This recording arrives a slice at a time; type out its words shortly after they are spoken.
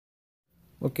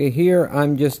Okay, here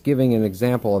I'm just giving an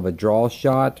example of a draw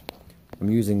shot.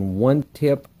 I'm using one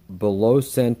tip below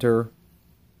center,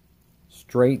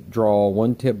 straight draw,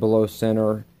 one tip below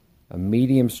center, a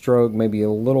medium stroke, maybe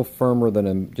a little firmer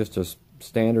than just a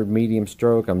standard medium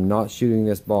stroke. I'm not shooting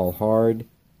this ball hard.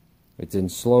 It's in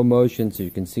slow motion so you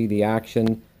can see the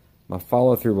action. My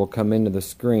follow through will come into the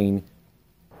screen.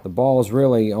 The ball is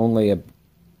really only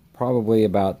probably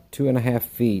about 2.5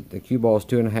 feet. The cue ball is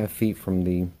 2.5 feet from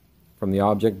the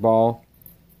object ball.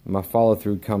 My follow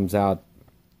through comes out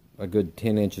a good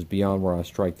 10 inches beyond where I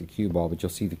strike the cue ball, but you'll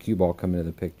see the cue ball come into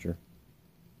the picture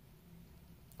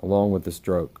along with the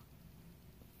stroke.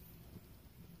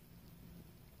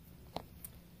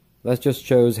 That just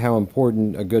shows how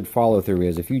important a good follow through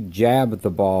is. If you jab at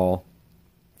the ball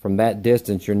from that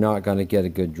distance, you're not going to get a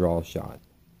good draw shot.